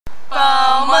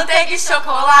Pão, manteiga e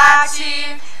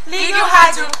chocolate. Ligue o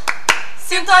rádio,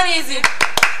 sintonize.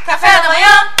 Café da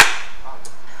manhã.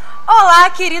 Olá,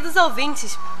 queridos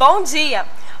ouvintes, bom dia!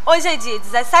 Hoje é dia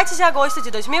 17 de agosto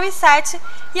de 2007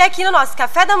 e aqui no nosso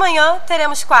Café da Manhã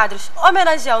teremos quadros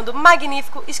homenageando o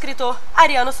magnífico escritor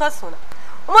Ariano Suassuna.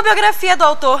 Uma biografia do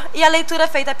autor e a leitura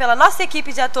feita pela nossa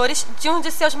equipe de atores de um de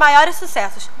seus maiores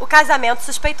sucessos, O Casamento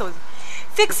Suspeitoso.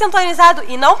 Fique sintonizado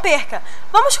e não perca!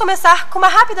 Vamos começar com uma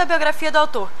rápida biografia do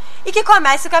autor e que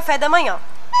comece o Café da Manhã.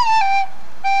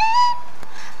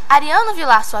 Ariano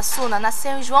Vilar Suassuna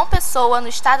nasceu em João Pessoa, no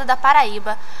estado da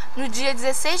Paraíba, no dia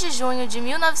 16 de junho de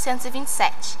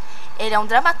 1927. Ele é um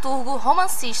dramaturgo,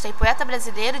 romancista e poeta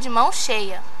brasileiro de mão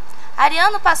cheia.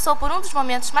 Ariano passou por um dos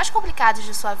momentos mais complicados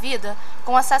de sua vida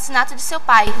com o assassinato de seu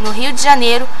pai, no Rio de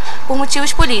Janeiro, por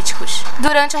motivos políticos,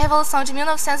 durante a Revolução de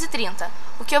 1930,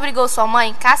 o que obrigou sua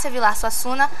mãe, Cássia Vilar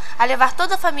Suassuna, a levar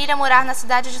toda a família a morar na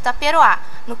cidade de Itaperoá,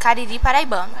 no Cariri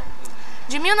paraibano.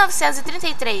 De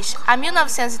 1933 a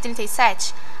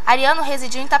 1937, Ariano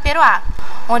residiu em Itaperoá,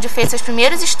 onde fez seus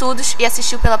primeiros estudos e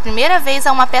assistiu pela primeira vez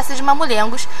a uma peça de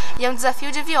mamulengos e a um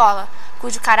desafio de viola,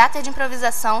 cujo caráter de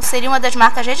improvisação seria uma das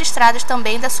marcas registradas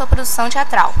também da sua produção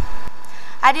teatral.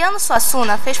 Ariano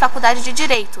Suassuna fez faculdade de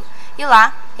Direito e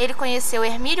lá ele conheceu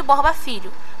Hermílio Borba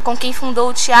Filho, com quem fundou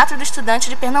o Teatro do Estudante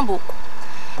de Pernambuco.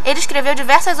 Ele escreveu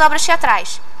diversas obras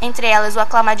teatrais, entre elas o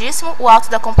aclamadíssimo O Alto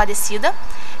da Compadecida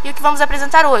e o que vamos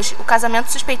apresentar hoje, O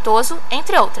Casamento Suspeitoso,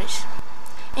 entre outras.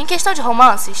 Em questão de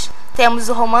romances, temos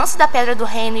o Romance da Pedra do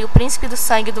Reino e o Príncipe do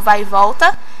Sangue do Vai e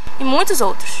Volta e muitos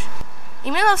outros.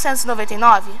 Em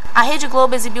 1999, a Rede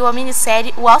Globo exibiu a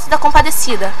minissérie O Alto da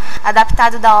Compadecida,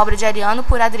 adaptado da obra de Ariano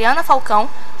por Adriana Falcão,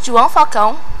 João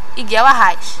Falcão e Guel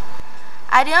Arraes.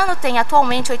 Ariano tem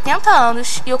atualmente 80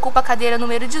 anos e ocupa a cadeira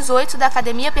número 18 da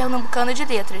Academia Pernambucana de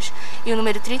Letras e o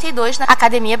número 32 na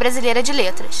Academia Brasileira de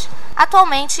Letras.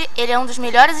 Atualmente, ele é um dos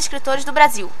melhores escritores do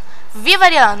Brasil. Viva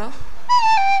Ariano!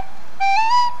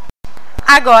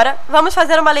 Agora, vamos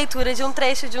fazer uma leitura de um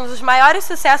trecho de um dos maiores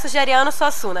sucessos de Ariano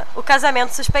Suassuna, O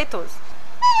Casamento Suspeitoso.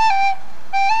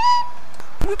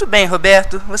 Muito bem,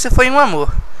 Roberto, você foi um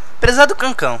amor. Prezado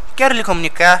Cancão, quero lhe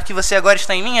comunicar que você agora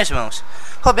está em minhas mãos.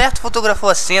 Roberto fotografou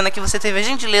a cena que você teve a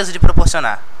gentileza de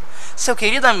proporcionar. Seu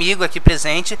querido amigo aqui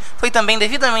presente foi também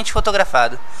devidamente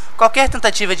fotografado. Qualquer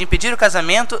tentativa de impedir o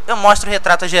casamento, eu mostro o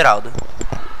retrato a Geraldo.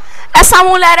 Essa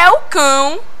mulher é o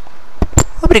cão.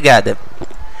 Obrigada.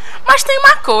 Mas tem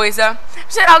uma coisa,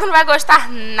 Geraldo não vai gostar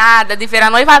nada de ver a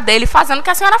noiva dele fazendo o que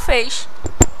a senhora fez.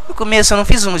 No começo eu não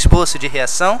fiz um esboço de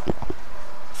reação?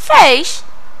 Fez.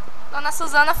 Dona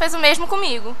Suzana fez o mesmo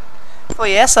comigo.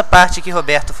 Foi essa parte que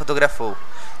Roberto fotografou.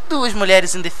 Duas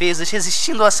mulheres indefesas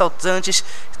resistindo aos assaltantes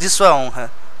de sua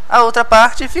honra. A outra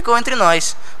parte ficou entre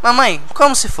nós. Mamãe,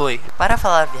 como se foi? Para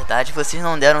falar a verdade, vocês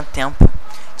não deram tempo.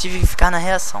 Tive que ficar na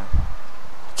reação.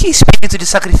 Que espírito de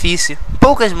sacrifício.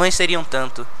 Poucas mães teriam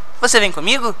tanto. Você vem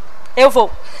comigo? Eu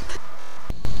vou.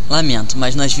 Lamento,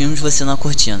 mas nós vimos você na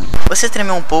cortina. Você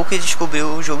tremeu um pouco e descobriu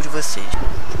o jogo de vocês.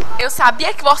 Eu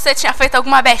sabia que você tinha feito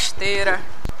alguma besteira.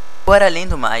 Agora, além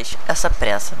do mais, essa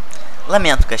pressa.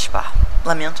 Lamento, Gaspar.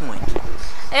 Lamento muito.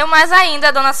 Eu mais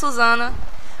ainda, Dona Suzana.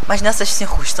 Mas nessas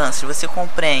circunstâncias você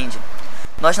compreende.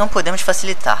 Nós não podemos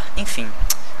facilitar. Enfim,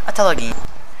 até loguinho.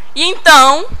 E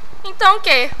então? Então o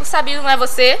quê? O sabido não é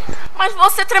você? Mas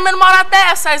você tremendo uma hora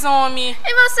dessas, homem.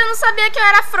 E você não sabia que eu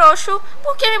era frouxo?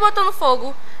 Por que me botou no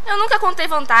fogo? Eu nunca contei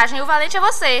vantagem, o valente é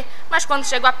você. Mas quando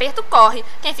chega o aperto, corre.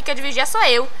 Quem fica de vigia sou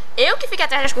eu. Eu que fico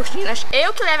atrás das cortinas.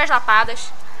 Eu que levo as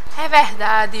lapadas. É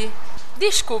verdade.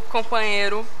 Desculpe,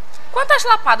 companheiro. Quantas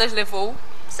lapadas levou?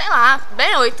 Sei lá,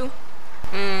 bem 8.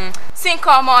 Se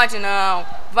incomode não.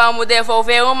 Vamos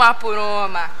devolver uma por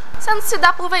uma. Você não se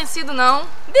dá por vencido, não.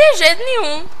 De jeito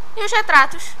nenhum. E os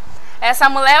retratos? Essa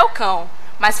mulher é o cão.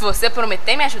 Mas se você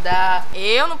prometer me ajudar...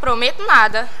 Eu não prometo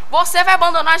nada. Você vai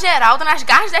abandonar Geraldo nas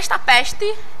garras desta peste.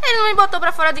 Ele não me botou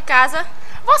pra fora de casa.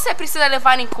 Você precisa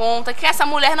levar em conta que essa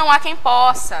mulher não há quem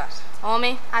possa.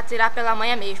 Homem, atirar pela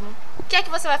manha mesmo. O que é que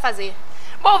você vai fazer?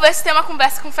 Vou ver se tem uma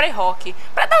conversa com o Frei Roque,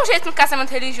 pra dar um jeito no casamento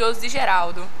religioso de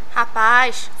Geraldo.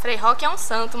 Rapaz, Frei Roque é um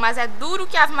santo, mas é duro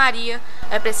que Ave Maria.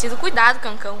 É preciso cuidado,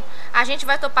 Cancão. A gente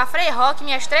vai topar Frei Roque e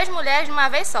minhas 3 mulheres de uma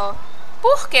vez só.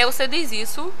 Por que você diz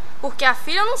isso? Porque a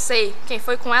filha eu não sei. Quem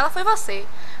foi com ela foi você.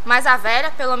 Mas a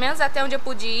velha, pelo menos até onde eu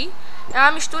pude ir, é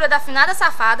uma mistura da finada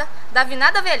safada, da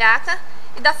vinada velhaca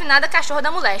e da finada cachorro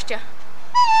da moléstia.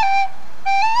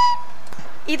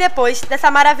 E depois dessa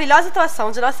maravilhosa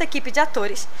atuação de nossa equipe de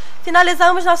atores,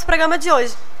 finalizamos nosso programa de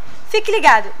hoje. Fique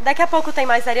ligado, daqui a pouco tem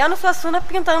mais Ariano Suassuna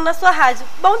pintando na sua rádio.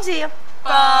 Bom dia!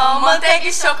 Pão, manteiga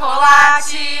e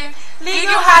chocolate.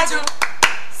 Ligue o rádio.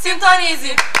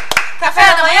 Sintonize.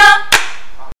 Café da Manhã.